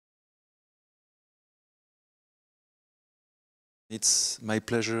It's my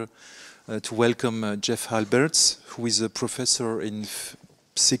pleasure to welcome Jeff Halberts, who is a professor in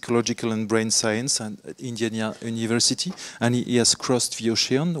psychological and brain science at Indiana University, and he has crossed the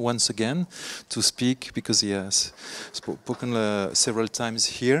ocean once again to speak because he has spoken several times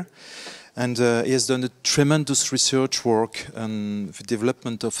here. And he has done a tremendous research work on the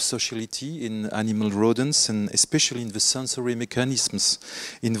development of sociality in animal rodents, and especially in the sensory mechanisms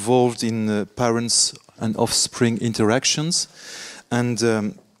involved in parents and offspring interactions. And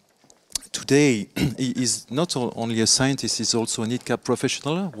today, he is not only a scientist, he's also an IDCA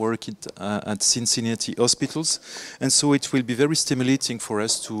professional working at Cincinnati hospitals. And so it will be very stimulating for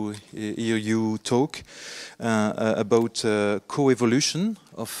us to hear you talk about co-evolution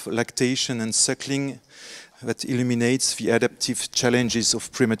of lactation and suckling that illuminates the adaptive challenges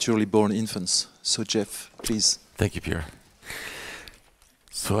of prematurely born infants. So Jeff, please. Thank you, Pierre.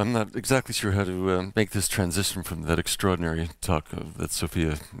 So I'm not exactly sure how to make this transition from that extraordinary talk that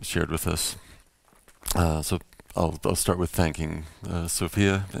Sophia shared with us. So I'll start with thanking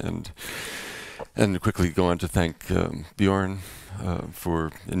Sophia and quickly go on to thank Bjorn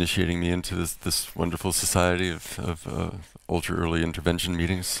for initiating me into this wonderful society of ultra-early intervention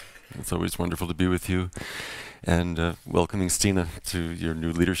meetings. It's always wonderful to be with you. And welcoming Stina to your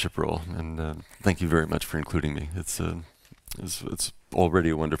new leadership role. And thank you very much for including me. It's already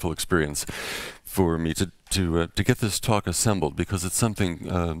a wonderful experience for me to get this talk assembled, because it's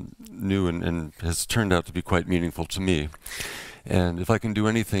something new and has turned out to be quite meaningful to me. And if I can do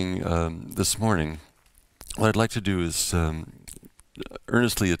anything this morning, what I'd like to do is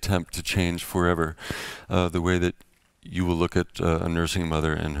earnestly attempt to change forever the way that you will look at a nursing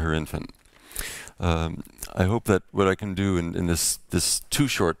mother and her infant. I hope that what I can do in this too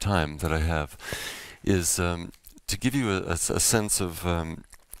short time that I have is to give you a sense of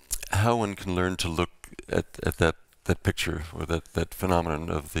how one can learn to look at that picture, or that phenomenon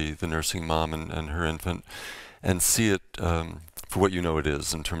of the nursing mom and her infant, and see it for what you know it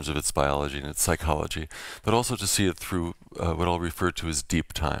is in terms of its biology and its psychology, but also to see it through what I'll refer to as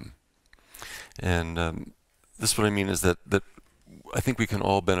deep time. And this, what I mean is that I think we can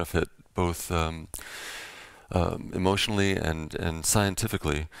all benefit both emotionally and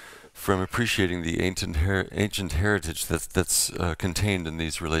scientifically from appreciating the ancient heritage that's contained in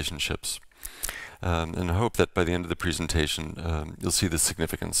these relationships. And I hope that by the end of the presentation, you'll see the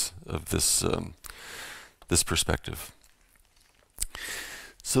significance of this perspective.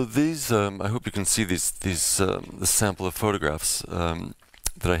 So these, I hope you can see this sample of photographs that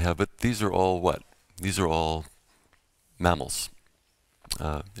I have, but these are all what? These are all mammals,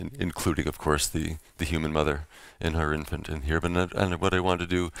 including, of course, the human mother and her infant in here. But and what I want to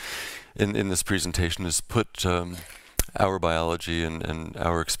do in this presentation is put our biology and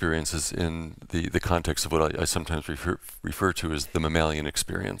our experiences in the context of what I sometimes refer to as the mammalian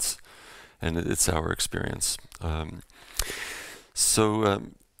experience, and it's our experience. So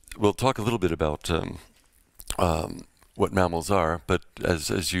we'll talk a little bit about what mammals are, but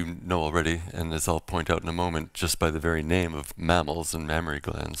as you know already, and as I'll point out in a moment, just by the very name of mammals and mammary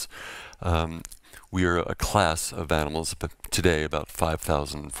glands, we are a class of animals, but today about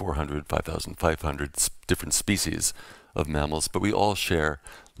 5,400, 5,500 different species of mammals, but we all share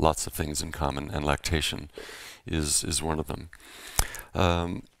lots of things in common, and lactation is one of them.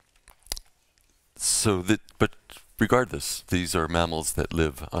 But regardless, these are mammals that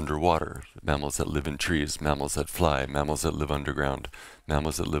live underwater, mammals that live in trees, mammals that fly, mammals that live underground,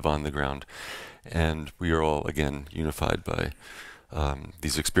 mammals that live on the ground. And we are all, again, unified by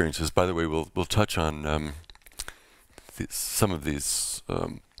these experiences. By the way, we'll touch on some of these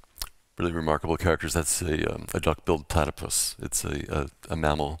really remarkable characters. That's a duck-billed platypus. It's a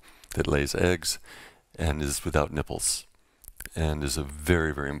mammal that lays eggs and is without nipples, and is a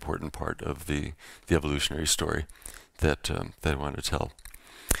very, very important part of the evolutionary story that I want to tell.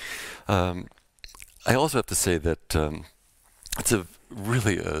 I also have to say that it's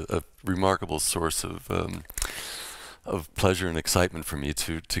really a remarkable source of pleasure and excitement for me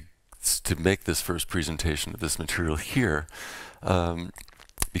to make this first presentation of this material here,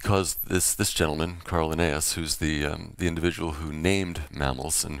 because this gentleman, Carl Linnaeus, who's the individual who named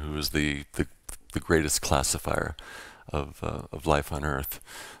mammals and who is the greatest classifier of life on Earth,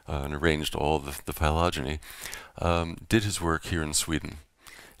 and arranged all the phylogeny, did his work here in Sweden.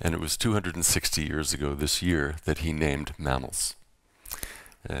 And it was 260 years ago this year that he named mammals.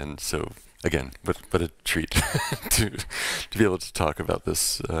 And so, again, but a treat to be able to talk about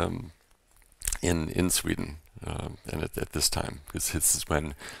this in Sweden, and at this time, because this is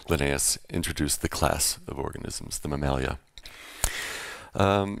when Linnaeus introduced the class of organisms, the mammalia.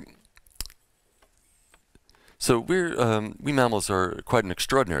 So we mammals are quite an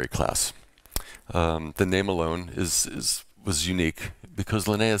extraordinary class. The name alone was unique because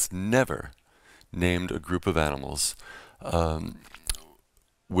Linnaeus never named a group of animals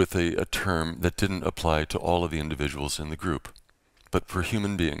with a term that didn't apply to all of the individuals in the group. But for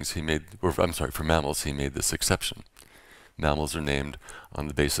human beings, for mammals, he made this exception. Mammals are named on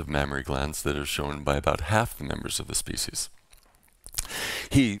the base of mammary glands that are shown by about half the members of the species.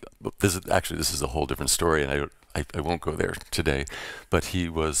 This is a whole different story, and I won't go there today, but he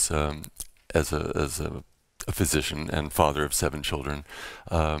was, as a physician and father of 7 children,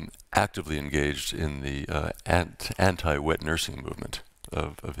 actively engaged in the anti-wet nursing movement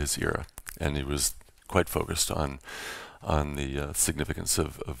of his era, and he was quite focused on the significance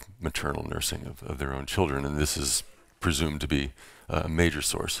of maternal nursing of their own children, and this is presumed to be a major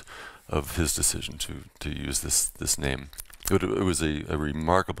source of his decision to use this name. It was a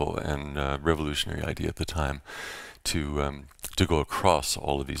remarkable and revolutionary idea at the time to go across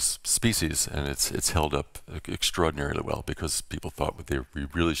all of these species, and it's held up extraordinarily well because people thought we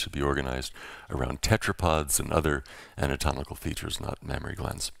really should be organized around tetrapods and other anatomical features, not mammary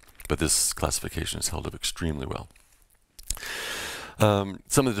glands. But this classification is held up extremely well.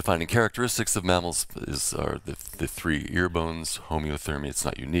 Some of the defining characteristics of mammals are the 3 ear bones, homeothermy. It's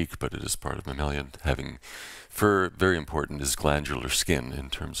not unique, but it is part of mammalian. Having fur, very important, is glandular skin in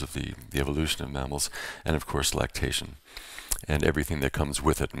terms of the evolution of mammals, and of course lactation, and everything that comes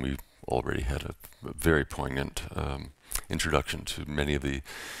with it. And we already had a very poignant introduction to many of the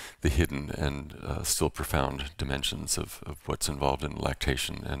hidden and still profound dimensions of what's involved in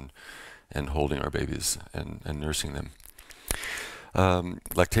lactation and holding our babies and nursing them.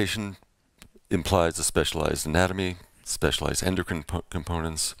 Lactation implies a specialized anatomy, specialized endocrine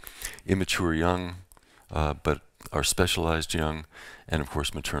components, immature young, but are specialized young, and of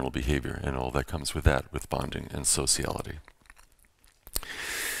course maternal behavior and all that comes with that, with bonding and sociality.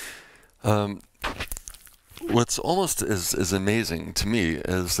 What's almost as amazing to me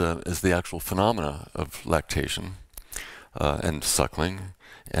as the actual phenomena of lactation and suckling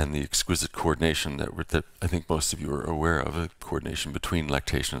and the exquisite coordination that I think most of you are aware of, a coordination between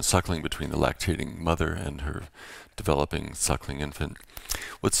lactation and suckling, between the lactating mother and her developing suckling infant.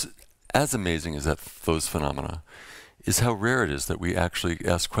 What's as amazing as those phenomena is how rare it is that we actually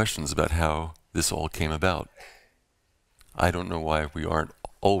ask questions about how this all came about. I don't know why we aren't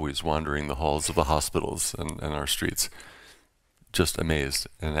always wandering the halls of the hospitals and our streets, just amazed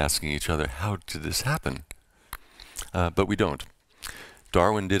and asking each other, how did this happen? But we don't.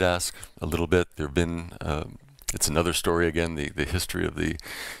 Darwin did ask a little bit. There have been, it's another story again, the history of the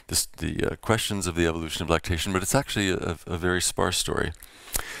questions of the evolution of lactation, but it's actually a very sparse story.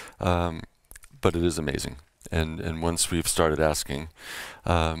 But it is amazing. And once we've started asking,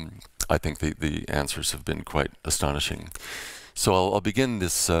 I think the answers have been quite astonishing. So I'll begin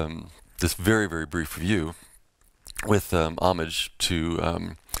this very, very brief review with homage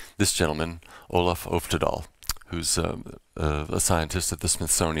to this gentleman, Olaf Oftedal, who's a scientist at the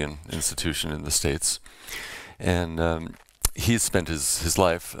Smithsonian Institution in the States. And he's spent his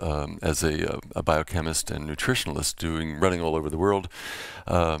life as a biochemist and nutritionalist, running all over the world,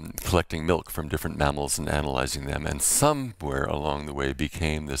 collecting milk from different mammals and analyzing them, and somewhere along the way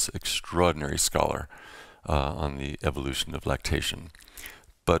became this extraordinary scholar on the evolution of lactation.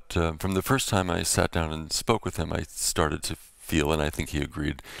 But from the first time I sat down and spoke with him, I started to feel, and I think he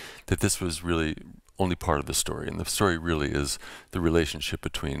agreed, that this was really only part of the story. And the story really is the relationship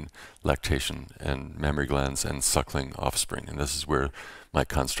between lactation and mammary glands and suckling offspring. And this is where my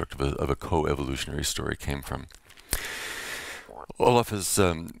construct of a co-evolutionary story came from. Olaf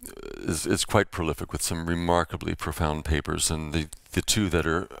is quite prolific with some remarkably profound papers, and the two that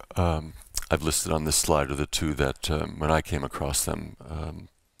are I've listed on this slide are the two that when I came across them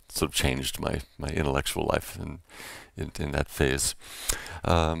sort of changed my intellectual life in that phase.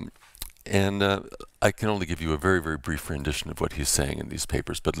 And I can only give you a very, very brief rendition of what he's saying in these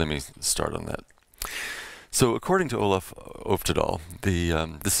papers, but let me start on that. So according to Olaf Oftedal,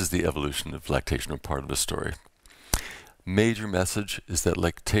 this is the evolution of lactation, or part of the story. Major message is that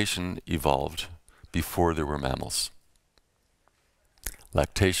lactation evolved before there were mammals.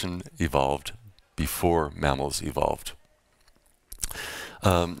 Lactation evolved before mammals evolved.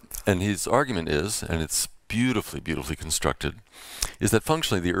 And his argument is, and it's beautifully, beautifully constructed, is that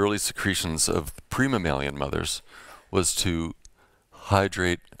functionally the early secretions of pre-mammalian mothers was to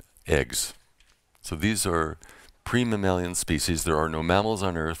hydrate eggs. So these are pre-mammalian species. There are no mammals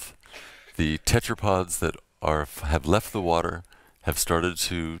on Earth. The tetrapods that have left the water have started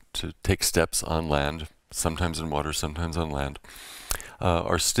to take steps on land, sometimes in water, sometimes on land,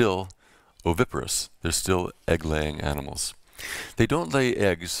 are still oviparous. They're still egg-laying animals. They don't lay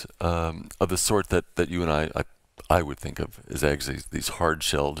eggs of the sort that you and I would think of as eggs, these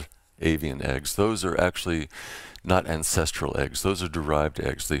hard-shelled avian eggs. Those are actually not ancestral eggs. Those are derived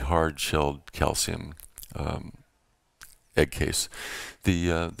eggs, the hard-shelled calcium egg case.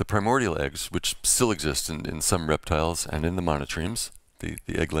 The primordial eggs, which still exist in some reptiles and in the monotremes, the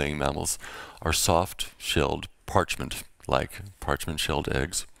egg-laying mammals, are soft-shelled, parchment-like, parchment-shelled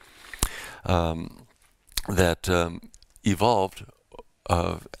eggs that evolved.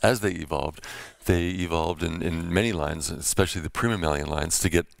 As they evolved in many lines, especially the premammalian lines, to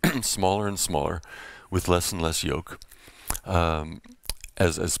get smaller and smaller with less and less yolk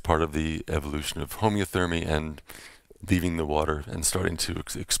as part of the evolution of homeothermy and leaving the water and starting to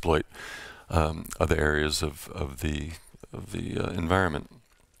exploit other areas of the environment.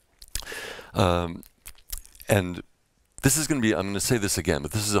 And this is going to be, I'm going to say this again,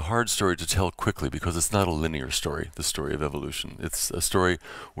 but this is a hard story to tell quickly because it's not a linear story, the story of evolution. It's a story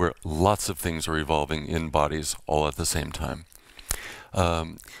where lots of things are evolving in bodies all at the same time.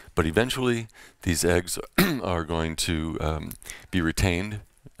 But eventually, these eggs are going to be retained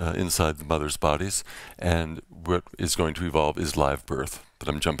inside the mother's bodies, and what is going to evolve is live birth. But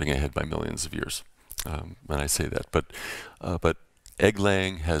I'm jumping ahead by millions of years when I say that. But egg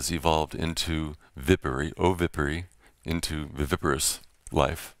laying has evolved into ovipary, into viviparous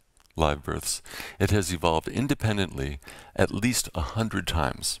life, live births. It has evolved independently at least 100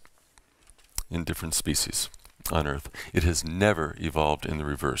 times in different species on Earth. It has never evolved in the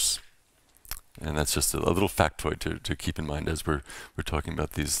reverse. And that's just a little factoid to keep in mind as we're talking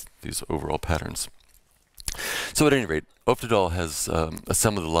about these overall patterns. So at any rate, Oftedal has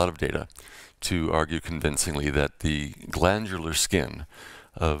assembled a lot of data to argue convincingly that the glandular skin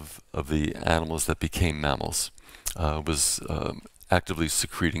of the animals that became mammals was actively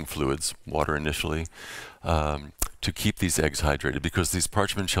secreting fluids, water initially, to keep these eggs hydrated, because these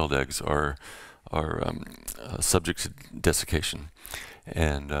parchment-shelled eggs are subject to desiccation.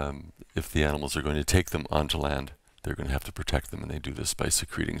 And if the animals are going to take them onto land, they're going to have to protect them, and they do this by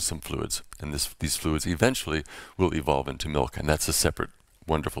secreting some fluids. And these fluids eventually will evolve into milk, and that's a separate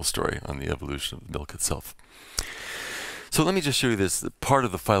wonderful story on the evolution of the milk itself. So let me just show you this part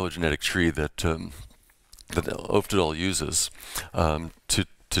of the phylogenetic tree that Oftedal uses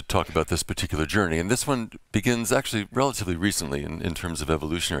to talk about this particular journey. And this one begins actually relatively recently in terms of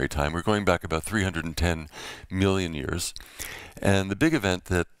evolutionary time. We're going back about 310 million years. And the big event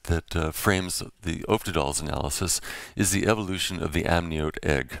that frames the Oftedal's analysis is the evolution of the amniote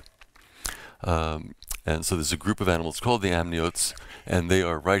egg. And so there's a group of animals called the amniotes, and they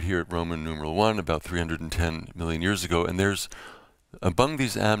are right here at Roman numeral 1 about 310 million years ago. And among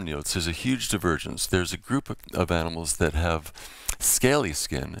these amniotes, there's a huge divergence. There's a group of animals that have scaly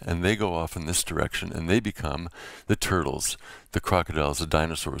skin, and they go off in this direction, and they become the turtles, the crocodiles, the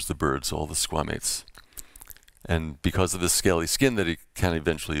dinosaurs, the birds, all the squamates. And because of the scaly skin that it can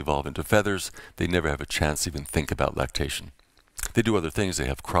eventually evolve into feathers, they never have a chance to even think about lactation. They do other things. They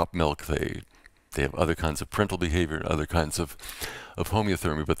have crop milk. They have other kinds of parental behavior, other kinds of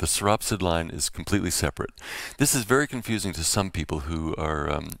homeothermy, but the sauropsid line is completely separate. This is very confusing to some people who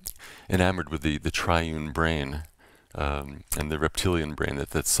are enamored with the triune brain and the reptilian brain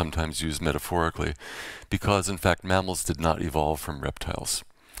that's sometimes used metaphorically, because in fact mammals did not evolve from reptiles.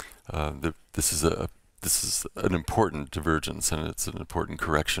 This is an important divergence, and it's an important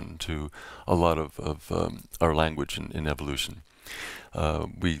correction to a lot of our language in evolution.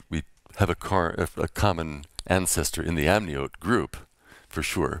 We have a common ancestor in the amniote group, for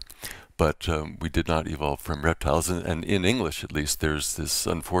sure, but we did not evolve from reptiles. And in English, at least, there's this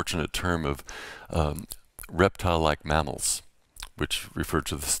unfortunate term of reptile-like mammals, which refer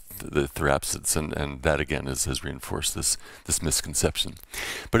to the therapsids, and that again has reinforced this misconception.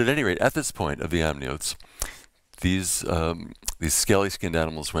 But at any rate, at this point of the amniotes, these scaly-skinned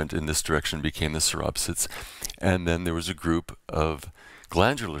animals went in this direction, became the sauropsids, and then there was a group of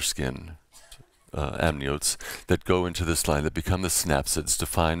glandular skin amniotes that go into this line that become the synapsids,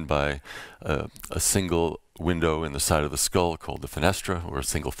 defined by a single window in the side of the skull called the fenestra, or a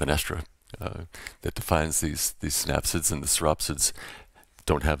single fenestra, that defines these synapsids. And the sauropsids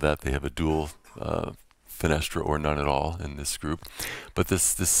don't have that. They have a dual fenestra or none at all in this group. But this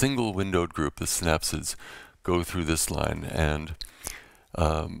single windowed group, the synapsids, go through this line, and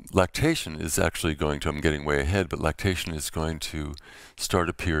lactation is actually going to, I'm getting way ahead, but lactation is going to start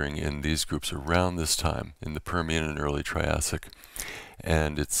appearing in these groups around this time, in the Permian and early Triassic.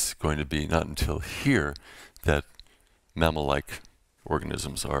 And it's going to be not until here that mammal-like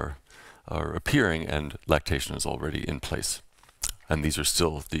organisms are appearing, and lactation is already in place. and these are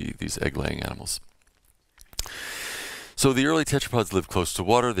still these egg-laying animals. So the early tetrapods lived close to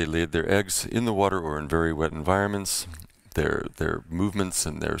water. They laid their eggs in the water or in very wet environments. Their movements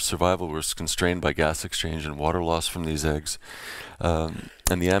and their survival was constrained by gas exchange and water loss from these eggs. And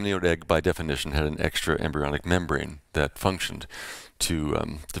the amniote egg, by definition, had an extra embryonic membrane that functioned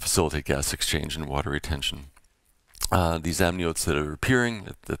to facilitate gas exchange and water retention. These amniotes that are appearing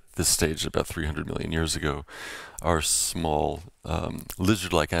at this stage about 300 million years ago are small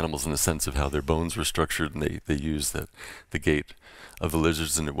lizard-like animals in the sense of how their bones were structured, and they use the gait of the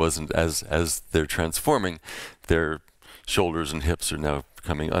lizards, and it wasn't as they're transforming, their shoulders and hips are now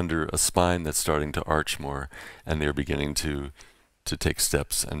coming under a spine that's starting to arch more, and they're beginning to take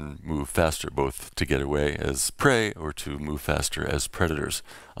steps and move faster, both to get away as prey or to move faster as predators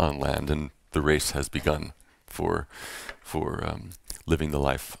on land, and the race has begun for living the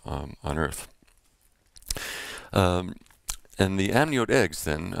life on Earth. And the amniote eggs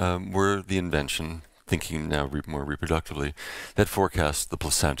then were the invention, thinking now more reproductively, that forecast the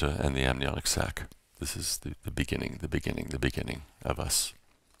placenta and the amniotic sac. This is the beginning of us.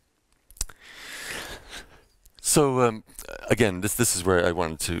 So again, this is where I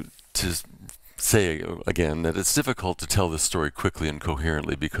wanted to say again that it's difficult to tell this story quickly and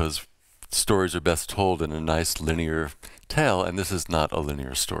coherently, because stories are best told in a nice linear tale, and this is not a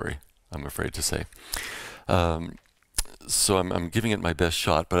linear story, I'm afraid to say. So I'm giving it my best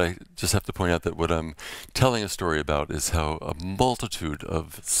shot, but I just have to point out that what I'm telling a story about is how a multitude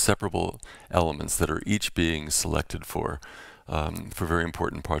of separable elements that are each being selected for very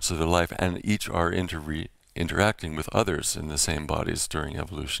important parts of their life, and each are interacting with others in the same bodies during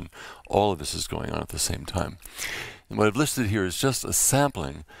evolution. All of this is going on at the same time. And what I've listed here is just a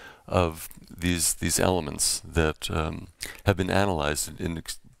sampling of these elements that have been analyzed in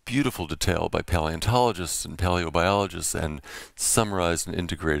beautiful detail by paleontologists and paleobiologists, and summarized and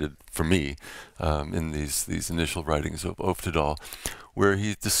integrated for me in these initial writings of Oftedal, where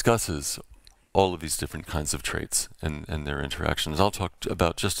he discusses all of these different kinds of traits and their interactions. I'll talk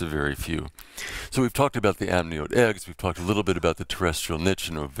about just a very few. So we've talked about the amniote eggs. We've talked a little bit about the terrestrial niche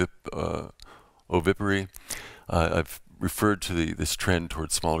and ovipary. I've referred to this trend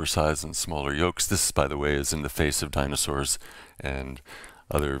towards smaller size and smaller yolks. This, by the way, is in the face of dinosaurs and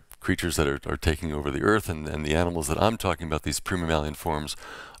other creatures that are taking over the earth, and the animals that I'm talking about, these premammalian forms,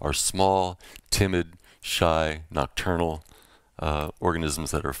 are small, timid, shy, nocturnal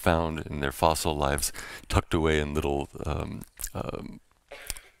organisms that are found in their fossil lives tucked away in little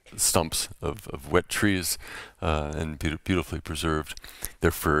stumps of wet trees and beautifully preserved.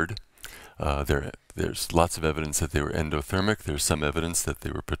 They're furred. There's lots of evidence that they were endothermic. There's some evidence that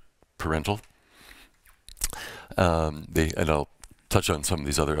they were parental. And I'll touch on some of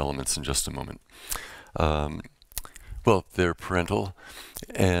these other elements in just a moment. Well, they're parental,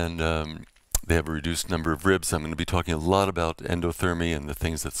 and they have a reduced number of ribs. I'm going to be talking a lot about endothermy and the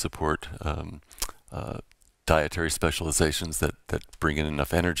things that support dietary specializations that bring in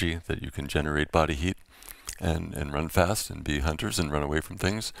enough energy that you can generate body heat and run fast and be hunters and run away from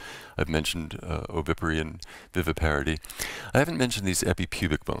things. I've mentioned ovipary and viviparity. I haven't mentioned these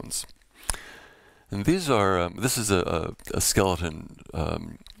epipubic bones. And these are, this is a skeleton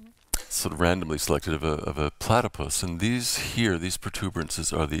sort of randomly selected of a platypus, and these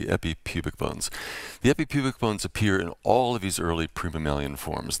protuberances are the epipubic bones. The epipubic bones appear in all of these early premammalian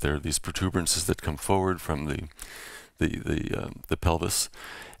forms. They're these protuberances that come forward from the pelvis,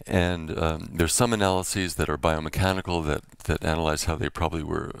 and there's some analyses that are biomechanical that analyze how they probably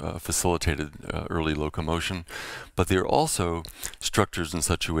were facilitated early locomotion, but they're also structures in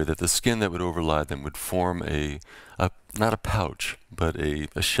such a way that the skin that would overlie them would form not a pouch, but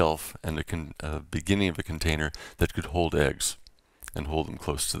a shelf and a beginning of a container that could hold eggs and hold them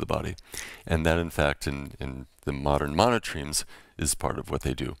close to the body. And that, in fact, in the modern monotremes is part of what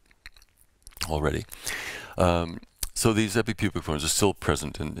they do already. So these epipubic bones are still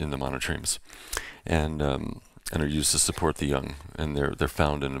present in the monotremes, and are used to support the young, and they're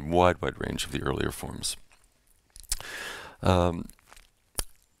found in a wide range of the earlier forms.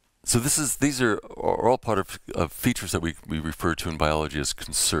 So these are all part of features that we refer to in biology as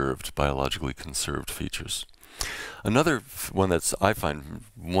biologically conserved features. Another one that I find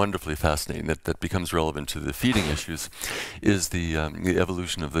wonderfully fascinating that becomes relevant to the feeding issues is the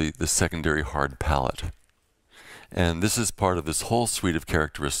evolution of the secondary hard palate. And this is part of this whole suite of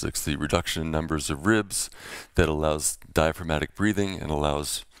characteristics, the reduction in numbers of ribs that allows diaphragmatic breathing and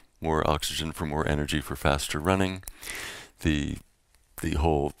allows more oxygen for more energy for faster running,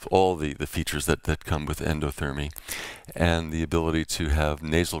 all the features that come with endothermy, and the ability to have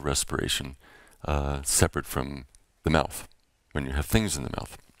nasal respiration separate from the mouth. when you have things in the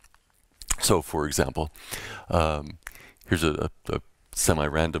mouth. So, for example, here's a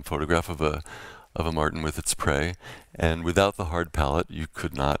semi-random photograph of a marten with its prey, and without the hard palate, you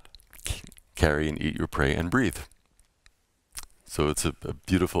could not carry and eat your prey and breathe. So it's a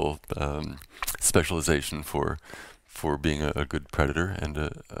beautiful specialization for being a good predator, and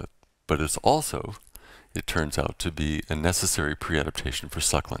but it's also, it turns out to be a necessary pre-adaptation for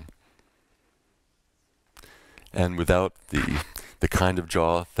suckling. And without the kind of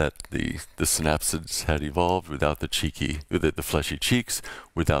jaw that the synapsids had evolved, without the fleshy cheeks,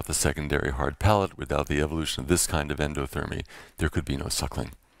 without the secondary hard palate, without the evolution of this kind of endothermy, there could be no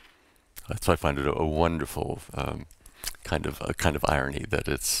suckling. So I find it a wonderful kind of irony that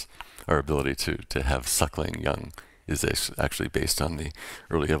it's our ability to have suckling young is actually based on the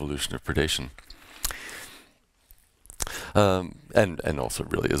early evolution of predation. And also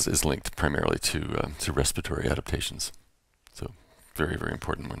really is linked primarily to respiratory adaptations. So very, very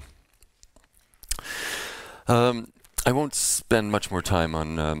important one. I won't spend much more time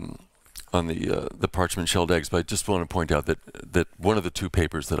on the parchment-shelled eggs, but I just want to point out that one of the two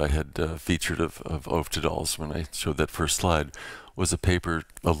papers that I had featured of Oftedal's when I showed that first slide was a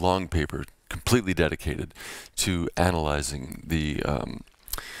long paper, completely dedicated to analyzing the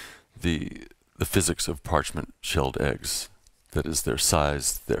physics of parchment-shelled eggs. That is, their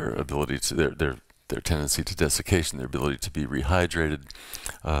size, their ability to their tendency to desiccation, their ability to be rehydrated.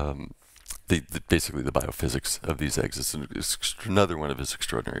 Basically, the biophysics of these eggs is another one of his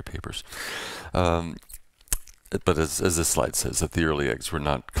extraordinary papers. But as this slide says, that the early eggs were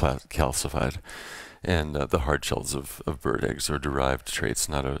not calcified, and the hard shells of bird eggs are derived traits,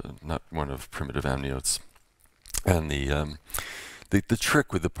 not one of primitive amniotes. And the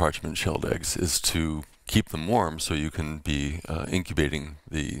trick with the parchment-shelled eggs is to keep them warm so you can be incubating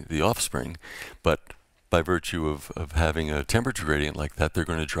the offspring, but by virtue of having a temperature gradient like that, they're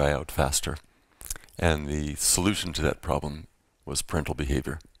going to dry out faster. And the solution to that problem was parental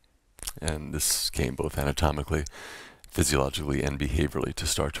behavior. And this came both anatomically, physiologically, and behaviorally to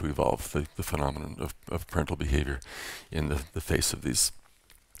start to evolve the phenomenon of parental behavior in the face of these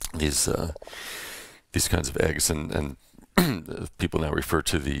kinds of eggs. And people now refer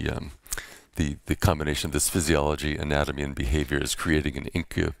to the combination of this physiology, anatomy, and behavior as creating an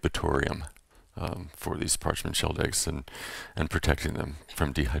incubatorium for these parchment-shelled eggs and protecting them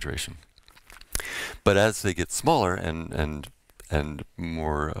from dehydration. But as they get smaller and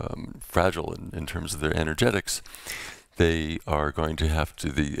more fragile in terms of their energetics, they are going to have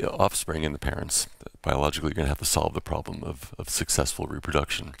to, the offspring and the parents, biologically going to have to solve the problem of successful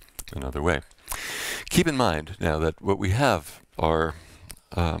reproduction another way. Keep in mind now that what we have are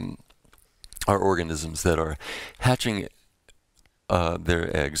organisms that are hatching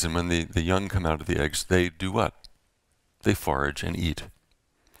their eggs, and when the young come out of the eggs, they do what? They forage and eat.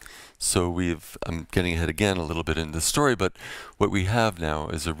 So I'm getting ahead again a little bit in the story, but what we have now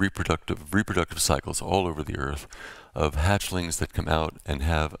is a reproductive cycles all over the earth of hatchlings that come out and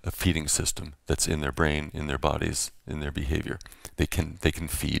have a feeding system that's in their brain, in their bodies, in their behavior. They can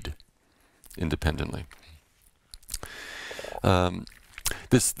feed independently.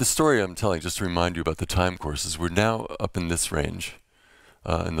 This story I'm telling, just to remind you about the time courses, we're now up in this range,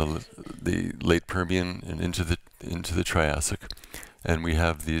 in the late Permian and into the Triassic, and we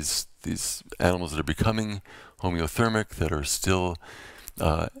have these animals that are becoming homeothermic, that are still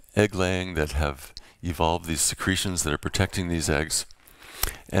egg-laying, that have evolved these secretions that are protecting these eggs,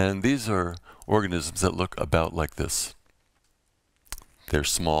 and these are organisms that look about like this. They're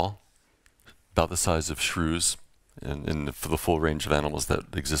small, about the size of shrews, and for the full range of animals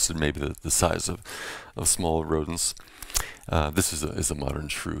that existed, maybe the size of small rodents. This is a modern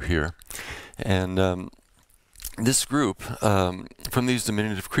shrew here. And this group, from these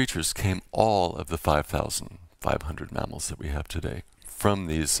diminutive creatures, came all of the 5,500 mammals that we have today, from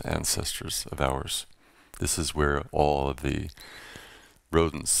these ancestors of ours. This is where all of the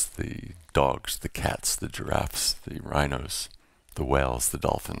rodents, the dogs, the cats, the giraffes, the rhinos, the whales, the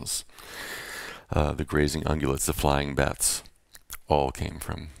dolphins, the grazing ungulates, the flying bats, all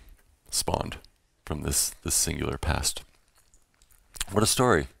spawned from this singular past. What a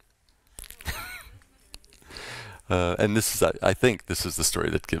story! And this is, I think, this is the story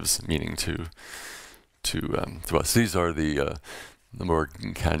that gives meaning to us. These are the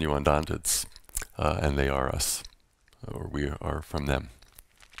Morgan Canyoandontids, and they are us, or we are from them.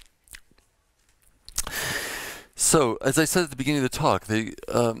 So, as I said at the beginning of the talk,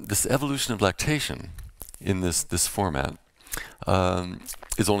 this evolution of lactation in this format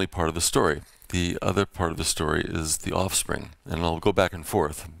is only part of the story. the other part of the story is the offspring. And I'll go back and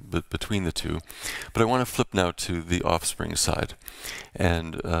forth between the two. But I want to flip now to the offspring side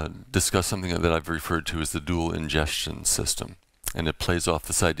and discuss something that I've referred to as the dual ingestion system. And it plays off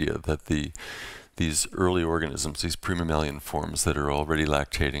this idea that these early organisms, these premammalian forms that are already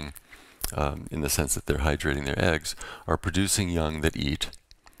lactating, in the sense that they're hydrating their eggs, are producing young that eat.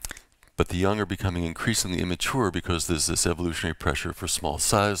 But the young are becoming increasingly immature because there's this evolutionary pressure for small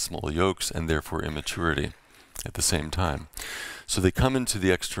size, small yolks, and therefore immaturity at the same time. So they come into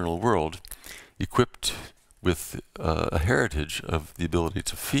the external world equipped with a heritage of the ability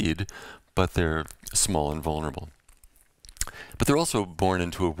to feed, but they're small and vulnerable. But they're also born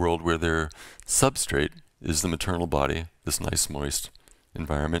into a world where their substrate is the maternal body, this nice moist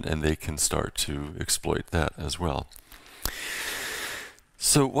environment, and they can start to exploit that as well.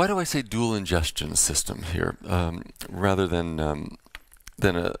 So why do I say dual ingestion system here, rather than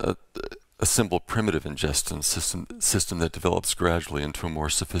a simple primitive ingestion system that develops gradually into a more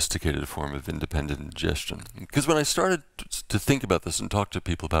sophisticated form of independent ingestion? Because when I started to think about this and talk to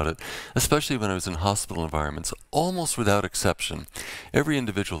people about it, especially when I was in hospital environments, almost without exception, every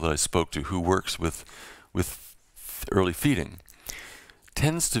individual that I spoke to who works with early feeding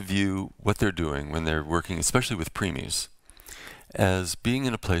tends to view what they're doing when they're working, especially with preemies, as being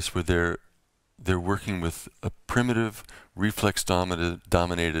in a place where they're working with a primitive,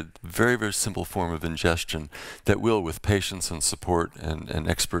 reflex-dominated, very, very simple form of ingestion that will, with patience and support and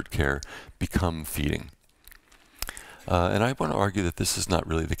expert care, become feeding. And I want to argue that this is not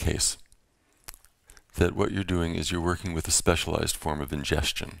really the case. That what you're doing is you're working with a specialized form of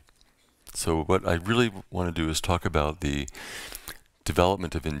ingestion. So what I really want to do is talk about the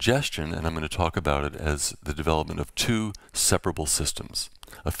development of ingestion, and I'm going to talk about it as the development of two separable systems.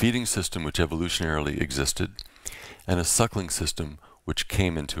 A feeding system which evolutionarily existed, and a suckling system which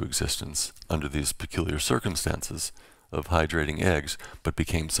came into existence under these peculiar circumstances of hydrating eggs, but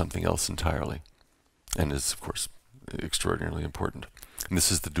became something else entirely, and is, of course, extraordinarily important. And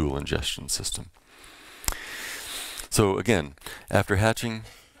this is the dual ingestion system. So again, after hatching,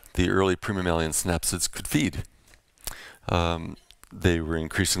 the early premammalian synapsids could feed. They were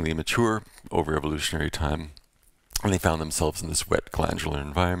increasingly immature over evolutionary time, and they found themselves in this wet glandular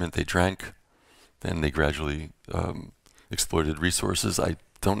environment. They drank, and they gradually exploited resources. I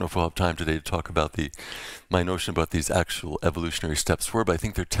don't know if we'll have time today to talk about my notion about these actual evolutionary steps but I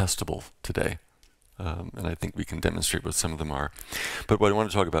think they're testable today. And I think we can demonstrate what some of them are. But what I want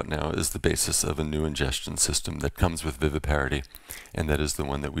to talk about now is the basis of a new ingestion system that comes with viviparity, and that is the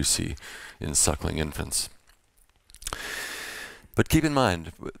one that we see in suckling infants. But keep in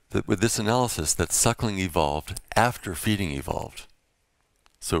mind that with this analysis that suckling evolved after feeding evolved.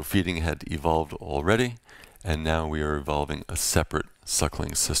 So feeding had evolved already, and now we are evolving a separate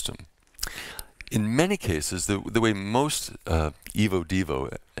suckling system. In many cases, the way most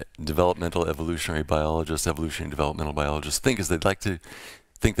evo-devo, developmental evolutionary biologists, evolutionary developmental biologists think is they'd like to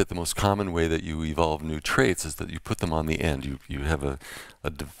think that the most common way that you evolve new traits is that you put them on the end. You have a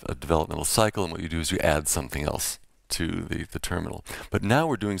developmental cycle, and what you do is you add something else to the terminal. But now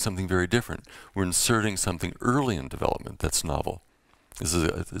we're doing something very different. We're inserting something early in development that's novel. This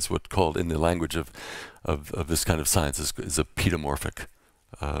is what's called, in the language of this kind of science, is a pedomorphic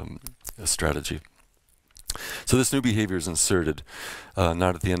strategy. So this new behavior is inserted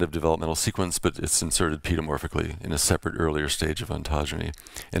not at the end of developmental sequence, but it's inserted pedomorphically in a separate earlier stage of ontogeny.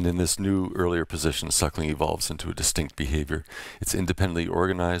 And in this new earlier position, suckling evolves into a distinct behavior. It's independently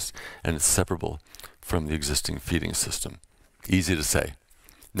organized, and it's separable from the existing feeding system. Easy to say.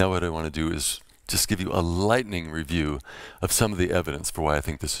 Now what I want to do is just give you a lightning review of some of the evidence for why I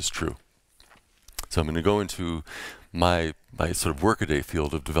think this is true. So I'm going to go into my sort of workaday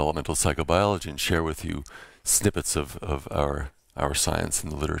field of developmental psychobiology and share with you snippets of our science in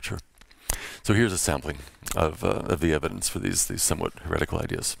the literature. So here's a sampling of the evidence for these somewhat heretical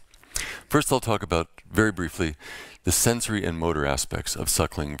ideas. First, I'll talk about, very briefly, the sensory and motor aspects of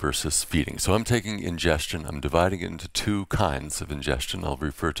suckling versus feeding. So I'm taking ingestion, I'm dividing it into two kinds of ingestion. I'll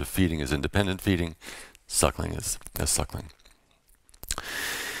refer to feeding as independent feeding, suckling as suckling.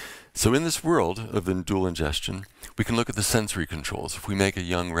 So in this world of dual ingestion, we can look at the sensory controls. If we make a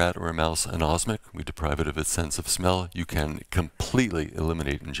young rat or a mouse anosmic, we deprive it of its sense of smell, you can completely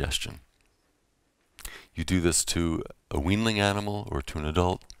eliminate ingestion. You do this to a weanling animal or to an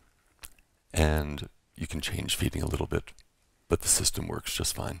adult, and you can change feeding a little bit, but the system works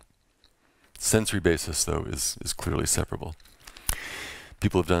just fine. Sensory basis, though, is clearly separable.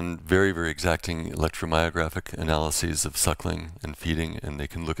 People have done very, very exacting electromyographic analyses of suckling and feeding, and they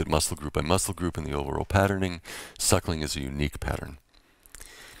can look at muscle group by muscle group in the overall patterning. Suckling is a unique pattern.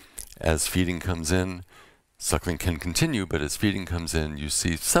 As feeding comes in, suckling can continue, but as feeding comes in, you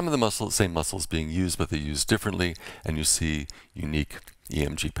see some of the same muscles being used, but they're used differently, and you see unique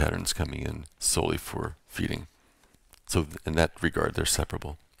EMG patterns coming in solely for feeding. So in that regard, they're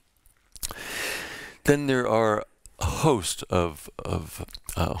separable. Then there are a host of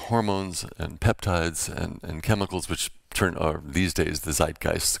hormones and peptides and chemicals which are these days the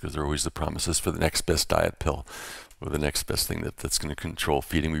zeitgeist, because they're always the promises for the next best diet pill or the next best thing that's going to control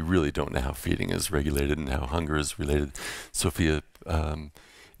feeding. We really don't know how feeding is regulated and how hunger is related. Sophia,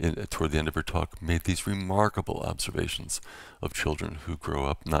 toward the end of her talk, made these remarkable observations of children who grow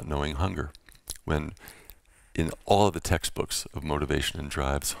up not knowing hunger, when in all of the textbooks of motivation and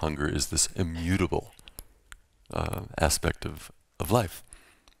drives, hunger is this immutable aspect of life.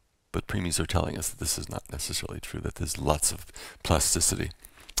 But preemies are telling us that this is not necessarily true, that there's lots of plasticity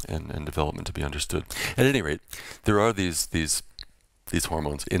and development to be understood. At any rate, there are these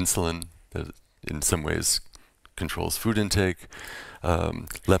hormones, insulin, that in some ways controls food intake,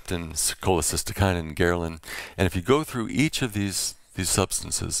 leptin, cholecystokinin, ghrelin. And if you go through each of these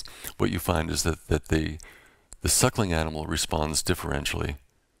substances, what you find is that the suckling animal responds differentially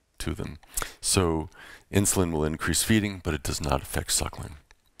to them. So insulin will increase feeding, but it does not affect suckling.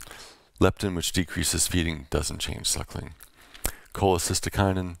 Leptin, which decreases feeding, doesn't change suckling.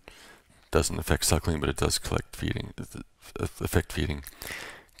 Cholecystokinin doesn't affect suckling, but it does affect feeding.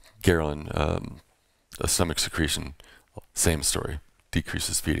 Ghrelin, a stomach secretion, same story,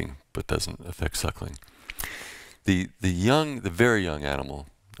 decreases feeding, but doesn't affect suckling. The very young animal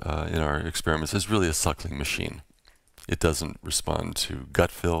in our experiments is really a suckling machine. It doesn't respond to gut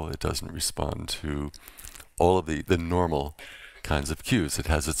fill. It doesn't respond to all of the normal kinds of cues. It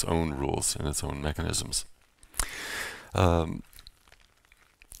has its own rules and its own mechanisms.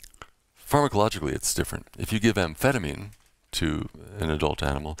 Pharmacologically, it's different. If you give amphetamine to an adult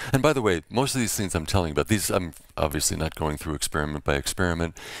animal, and by the way, most of these things I'm telling you about, these I'm obviously not going through experiment by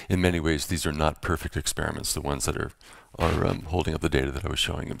experiment. In many ways, these are not perfect experiments, the ones that are holding up the data that I was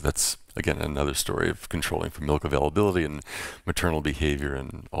showing you. That's, again, another story of controlling for milk availability and maternal behavior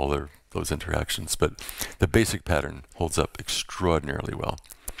and all those interactions. But the basic pattern holds up extraordinarily well.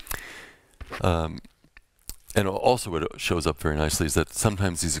 And also what shows up very nicely is that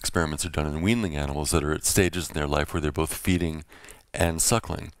sometimes these experiments are done in weanling animals that are at stages in their life where they're both feeding and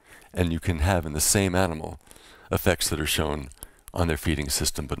suckling. And you can have in the same animal effects that are shown on their feeding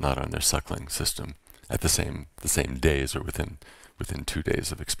system but not on their suckling system at the same days or within 2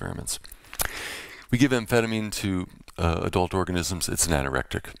 days of experiments. We give amphetamine to adult organisms. It's an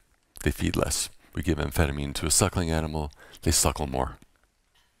anorectic. They feed less. We give amphetamine to a suckling animal. They suckle more.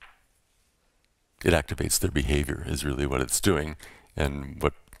 It activates their behavior is really what it's doing, and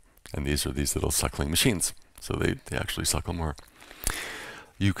these are these little suckling machines, so they actually suckle more.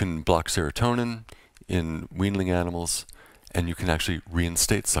 You can block serotonin in weanling animals, and you can actually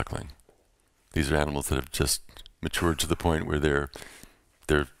reinstate suckling. These are animals that have just matured to the point where they're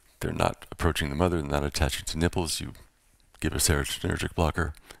not approaching the mother, they're not attaching to nipples. You give a serotonergic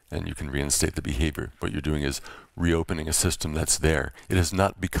blocker, and you can reinstate the behavior. What you're doing is reopening a system that's there. It has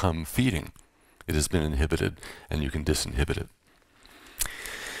not become feeding. It has been inhibited, and you can disinhibit it.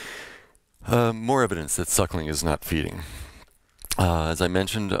 More evidence that suckling is not feeding. As I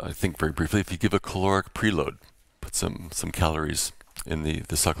mentioned, I think very briefly, if you give a caloric preload, put some calories in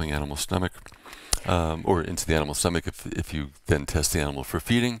the suckling animal's stomach, or into the animal's stomach, if you then test the animal for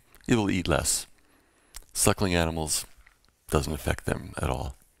feeding, it will eat less. Suckling animals doesn't affect them at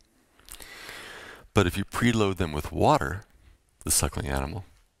all. But if you preload them with water, the suckling animal,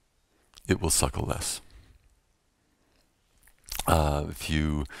 it will suckle less. If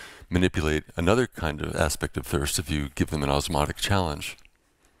you manipulate another kind of aspect of thirst, if you give them an osmotic challenge,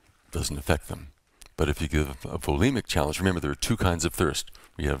 it doesn't affect them. But if you give a volemic challenge, remember there are two kinds of thirst.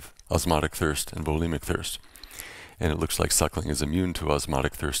 We have osmotic thirst and volemic thirst. And it looks like suckling is immune to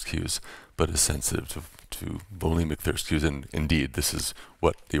osmotic thirst cues, but is sensitive to volemic thirst cues. And indeed, this is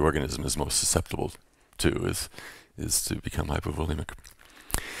what the organism is most susceptible to, is to become hypovolemic.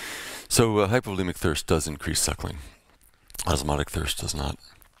 So hypovolemic thirst does increase suckling. Osmotic thirst does not.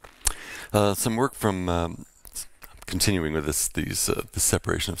 Some work from, continuing with this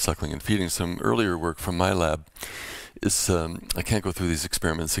separation of suckling and feeding, some earlier work from my lab is, I can't go through these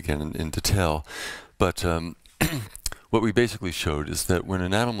experiments again in detail, but what we basically showed is that when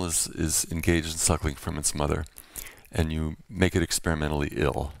an animal is engaged in suckling from its mother, and you make it experimentally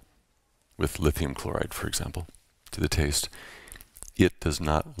ill, with lithium chloride, for example, to the taste, it does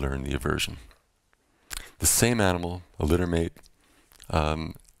not learn the aversion. The same animal, a litter mate,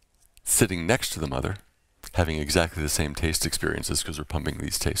 sitting next to the mother, having exactly the same taste experiences because we're pumping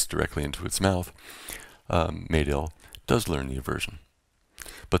these tastes directly into its mouth, made ill, does learn the aversion.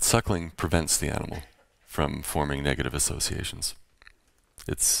 But suckling prevents the animal from forming negative associations.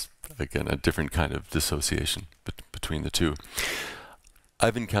 It's, again, a different kind of dissociation between the two.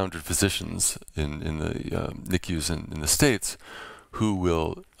 I've encountered physicians in the NICUs in the States who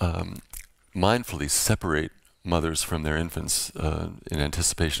will mindfully separate mothers from their infants in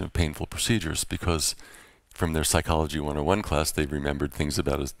anticipation of painful procedures because from their Psychology 101 class they remembered things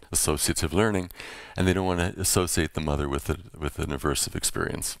about associative learning, and they don't want to associate the mother with an aversive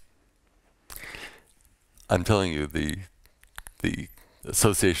experience. I'm telling you, the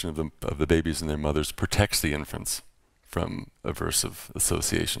association of the babies and their mothers protects the infants from aversive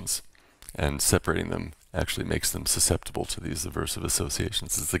associations, and separating them actually makes them susceptible to these aversive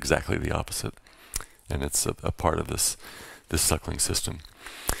associations. It's exactly the opposite, and it's a part of this suckling system.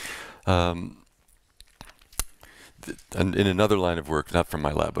 And in another line of work, not from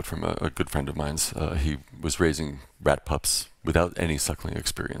my lab, but from a good friend of mine's, he was raising rat pups without any suckling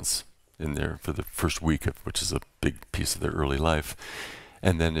experience in there for the first week, which is a big piece of their early life.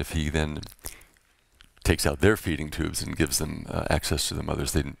 And then if he then takes out their feeding tubes and gives them access to the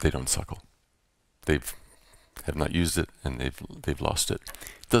mothers, they don't suckle. Have not used it, and they've lost it.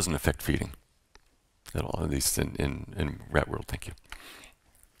 It doesn't affect feeding at all, at least in rat world. Thank you.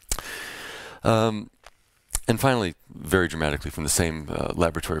 And finally, very dramatically, from the same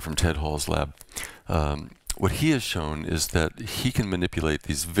laboratory, from Ted Hall's lab, what he has shown is that he can manipulate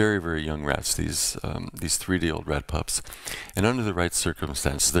these very, very young rats, these 3-day-old rat pups, and under the right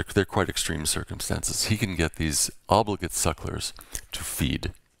circumstances, they're quite extreme circumstances, he can get these obligate sucklers to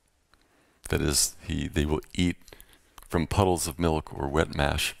feed. That is, they will eat from puddles of milk or wet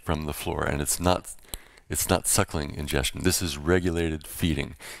mash from the floor, and it's not suckling ingestion. This is regulated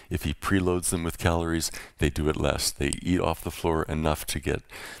feeding. If he preloads them with calories, they do it less. They eat off the floor enough to get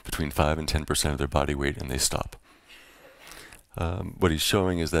between 5 and 10% of their body weight, and they stop. What he's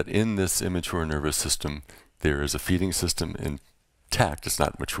showing is that in this immature nervous system, there is a feeding system intact. It's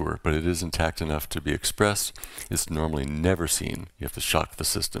not mature, but it is intact enough to be expressed. It's normally never seen. You have to shock the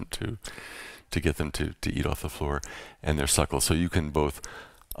system to get them to eat off the floor, and they're suckled. So you can both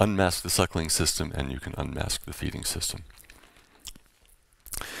unmask the suckling system and you can unmask the feeding system.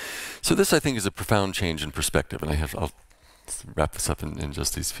 So this, I think, is a profound change in perspective, and I'll wrap this up in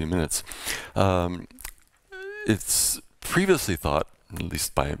just these few minutes. It's previously thought, at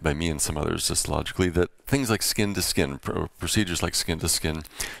least by me and some others, just logically, that things like skin-to-skin, procedures like skin-to-skin,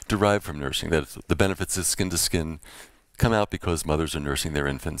 derive from nursing, that the benefits of skin-to-skin come out because mothers are nursing their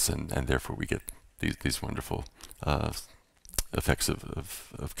infants, and therefore we get these wonderful effects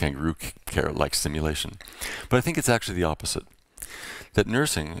of kangaroo care-like stimulation. But I think it's actually the opposite, that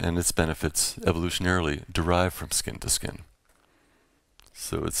nursing and its benefits evolutionarily derive from skin to skin.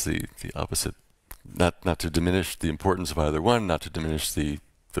 So it's the opposite, not to diminish the importance of either one, not to diminish the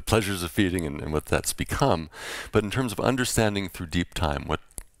pleasures of feeding and what that's become, but in terms of understanding through deep time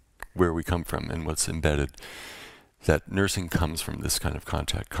where we come from and what's embedded, that nursing comes from this kind of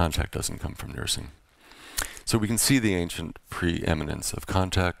contact. Contact doesn't come from nursing. So we can see the ancient preeminence of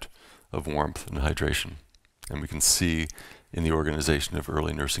contact, of warmth and hydration. And we can see in the organization of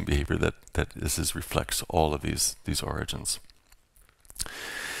early nursing behavior that this reflects all of these origins.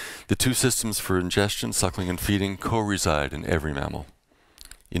 The two systems for ingestion, suckling and feeding, co-reside in every mammal.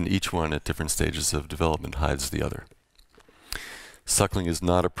 In each one, at different stages of development, hides the other. Suckling is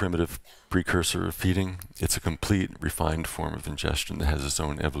not a primitive precursor of feeding. It's a complete, refined form of ingestion that has its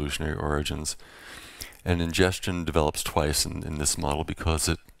own evolutionary origins. And ingestion develops twice in this model because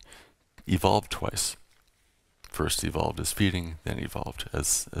it evolved twice. First evolved as feeding, then evolved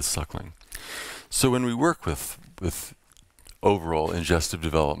as suckling. So when we work with overall ingestive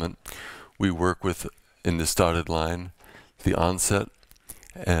development, we work with, in this dotted line, the onset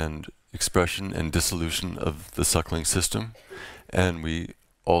and expression and dissolution of the suckling system, and we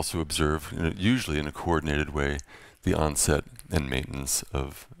also observe, usually in a coordinated way, the onset and maintenance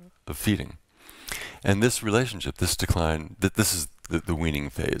of feeding. And this relationship, this decline, this is the weaning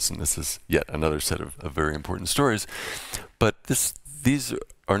phase, and this is yet another set of very important stories. But these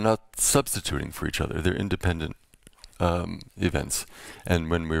are not substituting for each other. They're independent events. And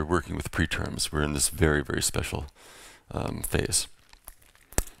when we're working with preterms, we're in this very, very special phase.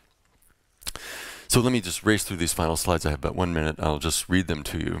 So let me just race through these final slides. I have about 1 minute. I'll just read them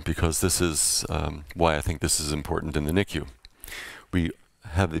to you because this is why I think this is important in the NICU. We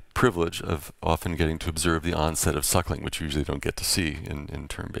have the privilege of often getting to observe the onset of suckling, which you usually don't get to see in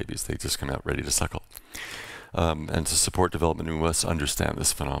term babies. They just come out ready to suckle. And to support development, we must understand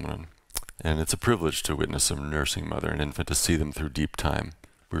this phenomenon. And it's a privilege to witness a nursing mother and infant, to see them through deep time.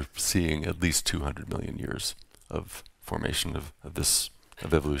 We're seeing at least 200 million years of formation of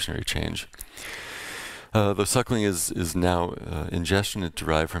evolutionary change. Though suckling is now ingestion, it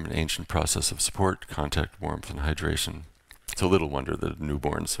derived from an ancient process of support, contact, warmth, and hydration. So little wonder that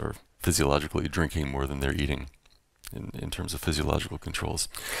newborns are physiologically drinking more than they're eating in terms of physiological controls.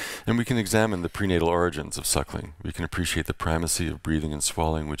 And we can examine the prenatal origins of suckling. We can appreciate the primacy of breathing and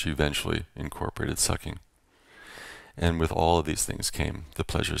swallowing, which eventually incorporated sucking. And with all of these things came the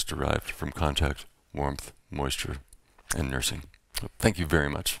pleasures derived from contact, warmth, moisture, and nursing. So thank you very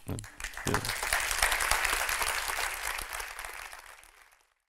much. Yeah.